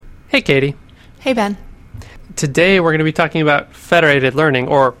Hey, Katie. Hey, Ben. Today we're going to be talking about federated learning,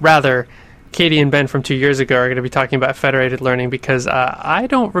 or rather, Katie and Ben from 2 years ago are going to be talking about federated learning because I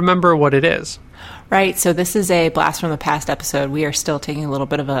don't remember what it is. Right, so this is a blast from the past episode. We are still taking a little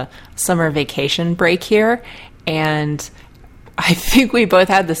bit of a summer vacation break here, and I think we both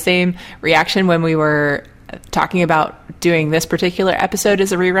had the same reaction when we were talking about doing this particular episode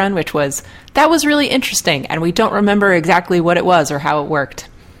as a rerun, which was, that was really interesting, and we don't remember exactly what it was or how it worked,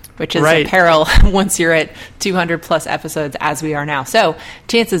 which is a peril once you're at 200 plus episodes as we are now. So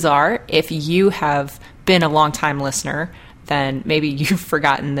chances are, if you have been a long-time listener, then maybe you've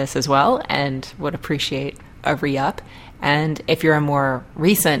forgotten this as well and would appreciate a re-up. And if you're a more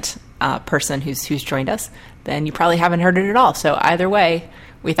recent person who's joined us, then you probably haven't heard it at all. So either way,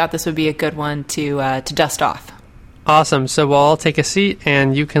 we thought this would be a good one to dust off. Awesome. So we'll all take a seat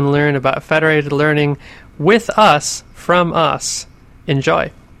and you can learn about federated learning with us, from us.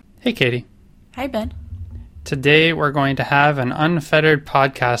 Enjoy. Hey, Katie. Hi, Ben. Today we're going to have an unfettered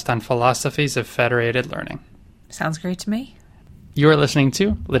podcast on philosophies of federated learning. Sounds great to me. You are listening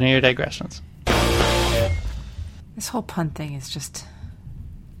to Linear Digressions. This whole pun thing is just,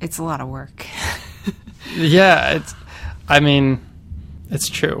 it's a lot of work. Yeah, it's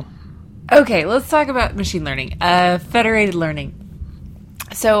true. Okay, let's talk about machine learning. Federated learning.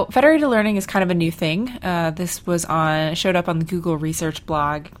 So federated learning is kind of a new thing. This was showed up on the Google Research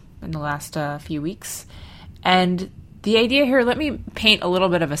blog in the last few weeks. And the idea here, let me paint a little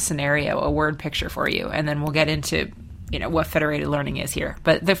bit of a scenario, a word picture for you, and then we'll get into what federated learning is here.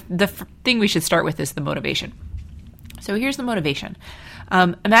 But the thing we should start with is the motivation. So here's the motivation.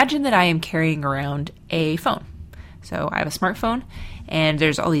 Imagine that I am carrying around a phone. So I have a smartphone, and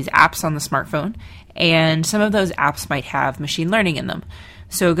there's all these apps on the smartphone, and some of those apps might have machine learning in them.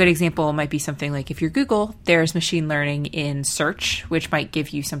 So a good example might be something like, if you're Google, there's machine learning in search, which might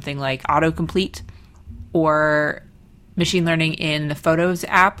give you something like autocomplete, or machine learning in the Photos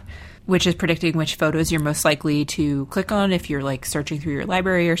app, which is predicting which photos you're most likely to click on if you're like searching through your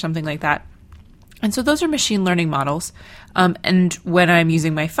library or something like that. And so those are machine learning models. And when I'm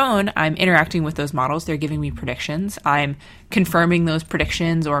using my phone, I'm interacting with those models. They're giving me predictions. I'm confirming those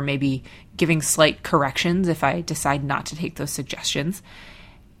predictions or maybe giving slight corrections if I decide not to take those suggestions.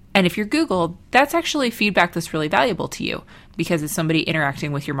 And if you're Google, that's actually feedback that's really valuable to you because it's somebody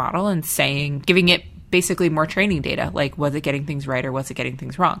interacting with your model and giving it basically more training data, like was it getting things right or was it getting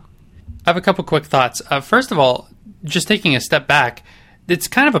things wrong? I have a couple quick thoughts. First of all, just taking a step back, it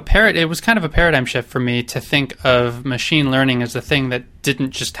was kind of a paradigm shift for me to think of machine learning as a thing that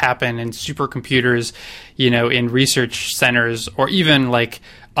didn't just happen in supercomputers, in research centers, or even like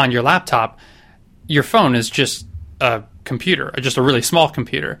on your laptop. Your phone is just a computer, just a really small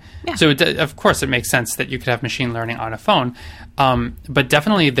computer. Yeah. So of course it makes sense that you could have machine learning on a phone. But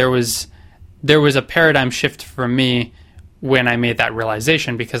definitely there was a paradigm shift for me when I made that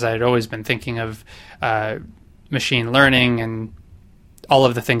realization, because I had always been thinking of machine learning and all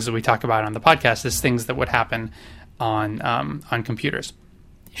of the things that we talk about on the podcast as things that would happen on computers.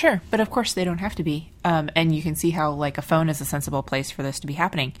 Sure, but of course they don't have to be. And you can see how like a phone is a sensible place for this to be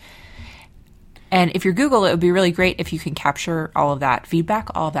happening. And if you're Google, it would be really great if you can capture all of that feedback,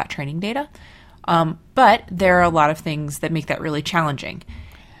 all of that training data. But there are a lot of things that make that really challenging.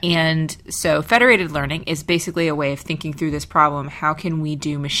 And so federated learning is basically a way of thinking through this problem. How can we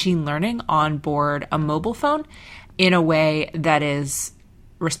do machine learning on board a mobile phone in a way that is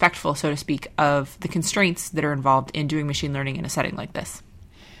respectful, so to speak, of the constraints that are involved in doing machine learning in a setting like this?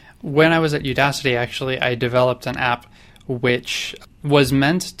 When I was at Udacity, actually, I developed an app which was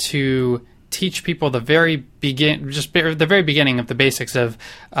meant to teach people the very beginning of the basics of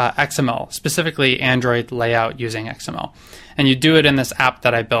XML, specifically Android layout using XML. And you do it in this app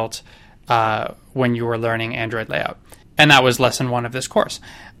that I built when you were learning Android layout. And that was lesson 1 of this course.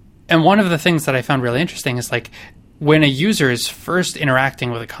 And one of the things that I found really interesting is like when a user is first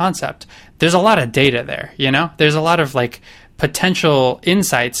interacting with a concept, there's a lot of data there, There's a lot of like potential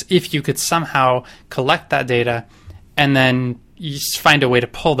insights if you could somehow collect that data and then you find a way to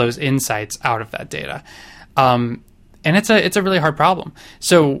pull those insights out of that data. And it's a really hard problem.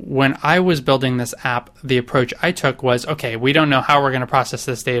 So when I was building this app, the approach I took was, okay, we don't know how we're going to process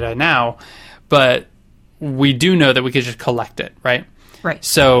this data now, but we do know that we could just collect it, right? Right.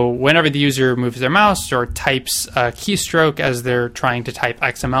 So whenever the user moves their mouse or types a keystroke as they're trying to type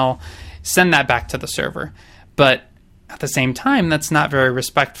XML, send that back to the server. But at the same time, that's not very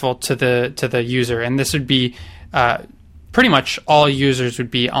respectful to the user. And this would be pretty much all users would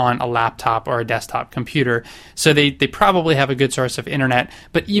be on a laptop or a desktop computer. So they probably have a good source of internet.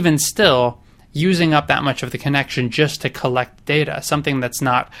 But even still, using up that much of the connection just to collect data, something that's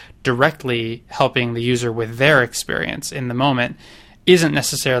not directly helping the user with their experience in the moment, isn't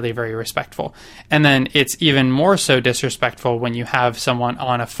necessarily very respectful. And then it's even more so disrespectful when you have someone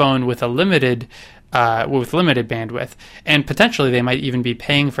on a phone with a limited bandwidth, and potentially they might even be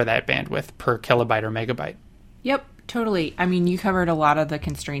paying for that bandwidth per kilobyte or megabyte. Yep, totally. I mean, you covered a lot of the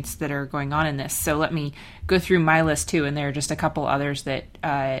constraints that are going on in this, so let me go through my list too, and there are just a couple others that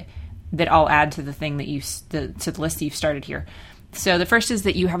I'll add to the thing that to the list that you've started here. So the first is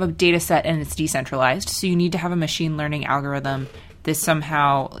that you have a data set and it's decentralized, so you need to have a machine learning algorithm. This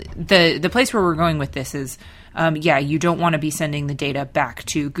somehow, the place where we're going with this is, you don't want to be sending the data back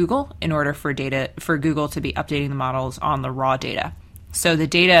to Google in order for Google to be updating the models on the raw data. So the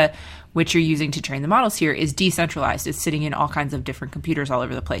data which you're using to train the models here is decentralized. It's sitting in all kinds of different computers all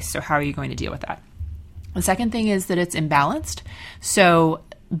over the place. So how are you going to deal with that? The second thing is that it's imbalanced. So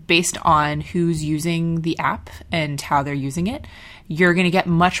based on who's using the app and how they're using it, you're going to get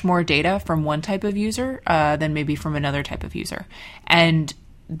much more data from one type of user than maybe from another type of user. And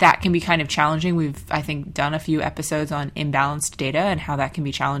that can be kind of challenging. We've, I think, done a few episodes on imbalanced data and how that can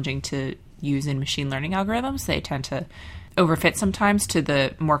be challenging to use in machine learning algorithms. They tend to overfit sometimes to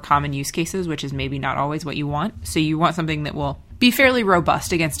the more common use cases, which is maybe not always what you want. So you want something that will be fairly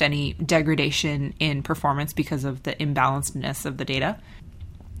robust against any degradation in performance because of the imbalancedness of the data.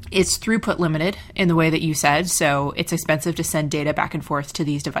 It's throughput limited in the way that you said, so it's expensive to send data back and forth to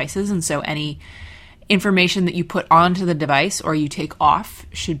these devices, and so any information that you put onto the device or you take off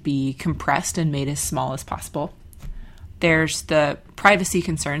should be compressed and made as small as possible. There's the privacy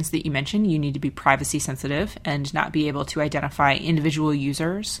concerns that you mentioned. You need to be privacy sensitive and not be able to identify individual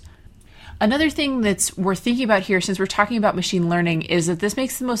users. Another thing that's worth thinking about here, since we're talking about machine learning, is that this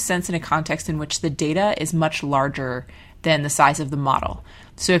makes the most sense in a context in which the data is much larger than the size of the model.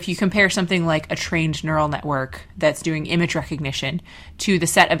 So if you compare something like a trained neural network that's doing image recognition to the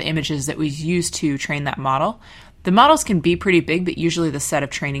set of images that was used to train that model, the models can be pretty big, but usually the set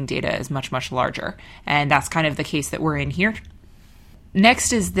of training data is much, much larger. And that's kind of the case that we're in here.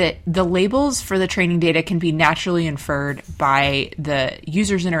 Next is that the labels for the training data can be naturally inferred by the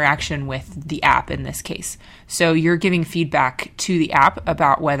user's interaction with the app in this case. So you're giving feedback to the app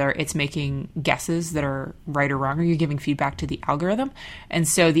about whether it's making guesses that are right or wrong, or you're giving feedback to the algorithm. And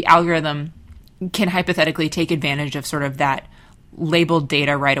so the algorithm can hypothetically take advantage of sort of that labeled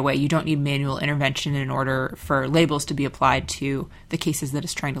data right away. You don't need manual intervention in order for labels to be applied to the cases that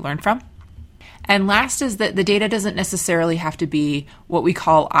it's trying to learn from. And last is that the data doesn't necessarily have to be what we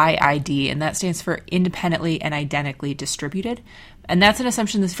call IID, and that stands for independently and identically distributed. And that's an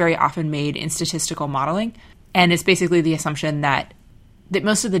assumption that's very often made in statistical modeling. And it's basically the assumption that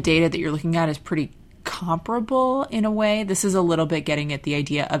most of the data that you're looking at is pretty comparable in a way. This is a little bit getting at the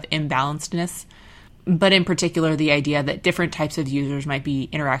idea of imbalancedness, but in particular, the idea that different types of users might be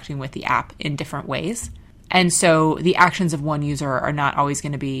interacting with the app in different ways. And so the actions of one user are not always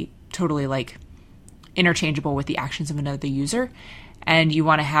going to be totally interchangeable with the actions of another user, and you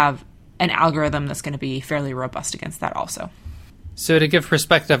want to have an algorithm that's going to be fairly robust against that also. So to give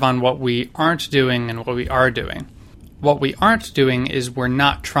perspective on what we aren't doing and what we are doing, what we aren't doing is we're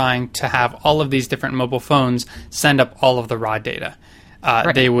not trying to have all of these different mobile phones send up all of the raw data.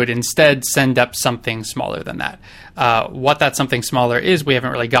 Right. They would instead send up something smaller than that. What that something smaller is, we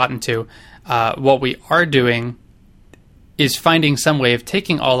haven't really gotten to. What we are doing is finding some way of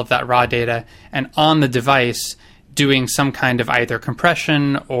taking all of that raw data and on the device doing some kind of either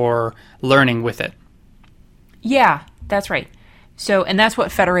compression or learning with it. Yeah, that's right. So, and that's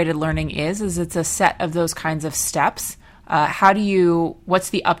what federated learning is it's a set of those kinds of steps. What's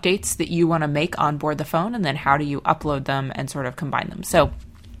the updates that you want to make on board the phone, and then how do you upload them and sort of combine them? So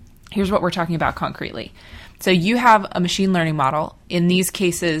here's what we're talking about concretely. So you have a machine learning model. In these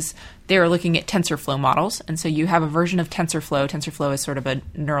cases, they are looking at TensorFlow models. And so you have a version of TensorFlow. TensorFlow is sort of a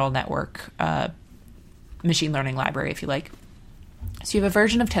neural network machine learning library, if you like. So you have a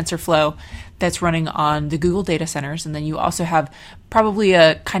version of TensorFlow that's running on the Google data centers. And then you also have probably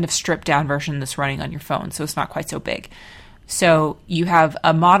a kind of stripped down version that's running on your phone. So it's not quite so big. So you have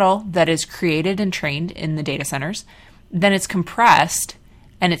a model that is created and trained in the data centers. Then it's compressed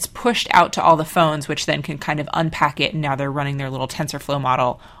and it's pushed out to all the phones, which then can kind of unpack it. And now they're running their little TensorFlow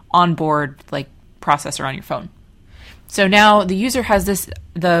model on board, processor on your phone. So now the user has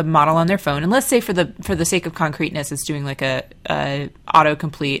the model on their phone, and let's say for the sake of concreteness, it's doing a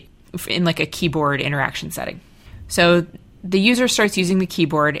autocomplete in a keyboard interaction setting. So the user starts using the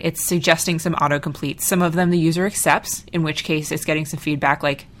keyboard. It's suggesting some autocomplete. Some of them the user accepts, in which case it's getting some feedback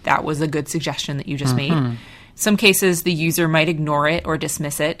like that was a good suggestion that you just made. Some cases, the user might ignore it or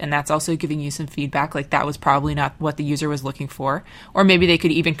dismiss it, and that's also giving you some feedback, like that was probably not what the user was looking for. Or maybe they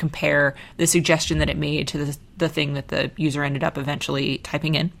could even compare the suggestion that it made to the thing that the user ended up eventually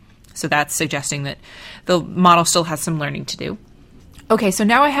typing in. So that's suggesting that the model still has some learning to do. Okay, so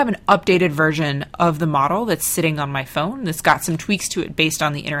now I have an updated version of the model that's sitting on my phone that's got some tweaks to it based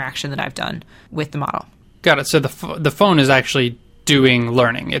on the interaction that I've done with the model. Got it. So the phone is actually doing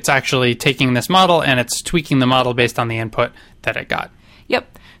learning. It's actually taking this model and it's tweaking the model based on the input that it got.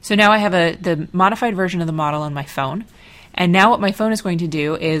 Yep. So now I have the modified version of the model on my phone. And now what my phone is going to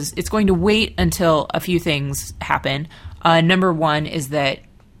do is it's going to wait until a few things happen. Number one is that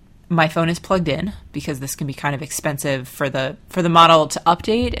my phone is plugged in, because this can be kind of expensive for the model to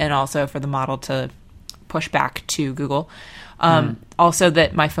update and also for the model to push back to Google. Also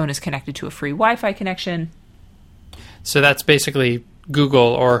that my phone is connected to a free Wi-Fi connection. So that's basically Google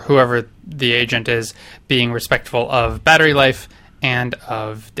or whoever the agent is being respectful of battery life and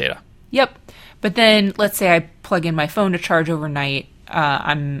of data. Yep. But then let's say I plug in my phone to charge overnight.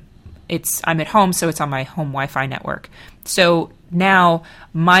 I'm at home, so it's on my home Wi-Fi network. So now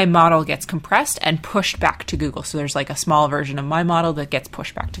my model gets compressed and pushed back to Google. So there's like a small version of my model that gets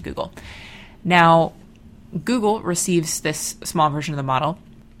pushed back to Google. Now, Google receives this small version of the model.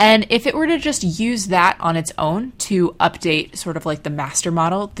 And if it were to just use that on its own to update sort of like the master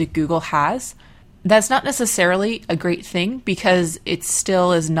model that Google has, that's not necessarily a great thing, because it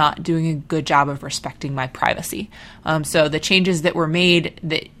still is not doing a good job of respecting my privacy. So the changes that were made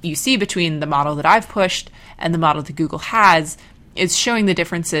that you see between the model that I've pushed and the model that Google has is showing the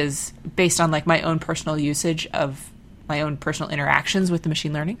differences based on like my own personal usage of my own personal interactions with the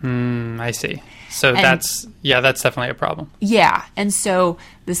machine learning. I see. So that's definitely a problem. Yeah. And so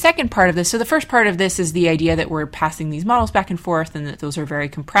the second part of this, so the first part of this is the idea that we're passing these models back and forth and that those are very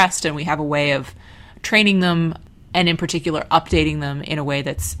compressed, and we have a way of training them and in particular updating them in a way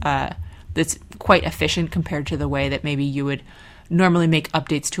that's quite efficient compared to the way that maybe you would normally make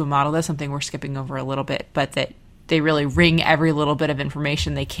updates to a model. That's something we're skipping over a little bit, but that they really wring every little bit of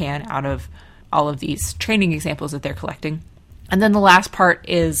information they can out of all of these training examples that they're collecting. And then the last part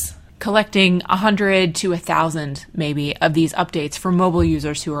is collecting 100 to 1,000 maybe of these updates for mobile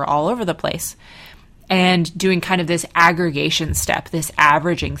users who are all over the place, and doing kind of this aggregation step, this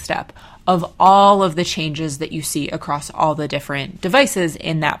averaging step of all of the changes that you see across all the different devices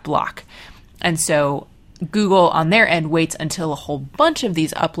in that block. And so Google on their end waits until a whole bunch of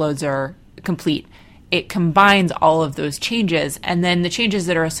these uploads are complete. It combines all of those changes, and then the changes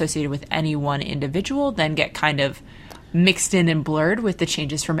that are associated with any one individual then get kind of mixed in and blurred with the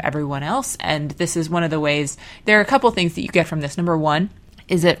changes from everyone else. And this is one of the ways, there are a couple things that you get from this. Number one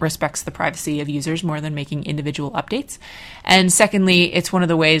is it respects the privacy of users more than making individual updates. And secondly, it's one of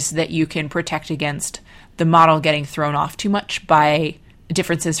the ways that you can protect against the model getting thrown off too much by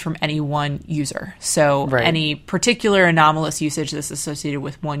differences from any one user. So any particular anomalous usage that's associated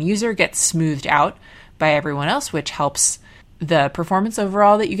with one user gets smoothed out by everyone else, which helps the performance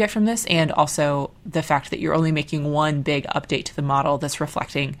overall that you get from this, and also the fact that you're only making one big update to the model that's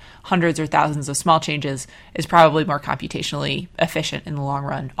reflecting hundreds or thousands of small changes is probably more computationally efficient in the long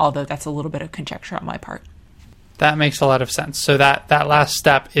run, although that's a little bit of conjecture on my part. That makes a lot of sense. So that last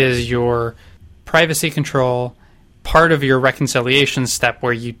step is your privacy control, part of your reconciliation step,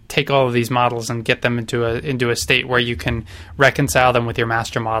 where you take all of these models and get them into a state where you can reconcile them with your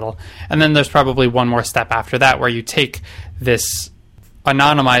master model. And then there's probably one more step after that, where you take this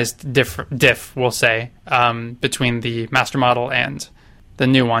anonymized diff, we'll say, between the master model and the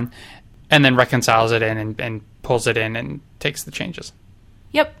new one, and then reconciles it in and pulls it in and takes the changes.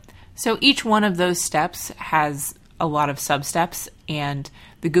 Yep. So each one of those steps has a lot of sub-steps, and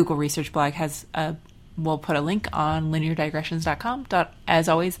the Google Research blog has we'll put a link on lineardigressions.com, as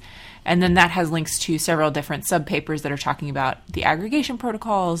always. And then that has links to several different sub-papers that are talking about the aggregation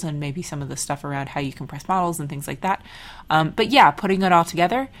protocols and maybe some of the stuff around how you compress models and things like that. But yeah, putting it all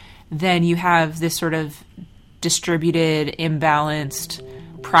together, then you have this sort of distributed, imbalanced,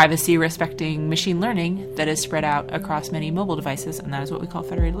 privacy-respecting machine learning that is spread out across many mobile devices, and that is what we call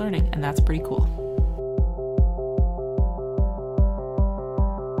federated learning, and that's pretty cool.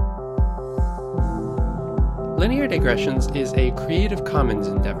 Linear Digressions is a Creative Commons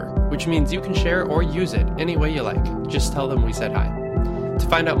endeavor, which means you can share or use it any way you like. Just tell them we said hi. To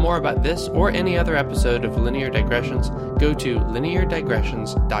find out more about this or any other episode of Linear Digressions, go to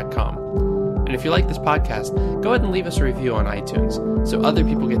lineardigressions.com. And if you like this podcast, go ahead and leave us a review on iTunes so other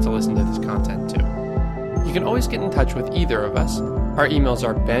people get to listen to this content too. You can always get in touch with either of us. Our emails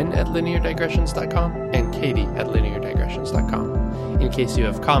are ben@lineardigressions.com and katie@lineardigressions.com in case you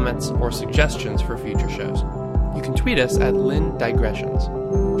have comments or suggestions for future shows. You can tweet us at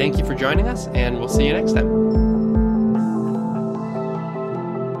LinDigressions. Thank you for joining us, and we'll see you next time.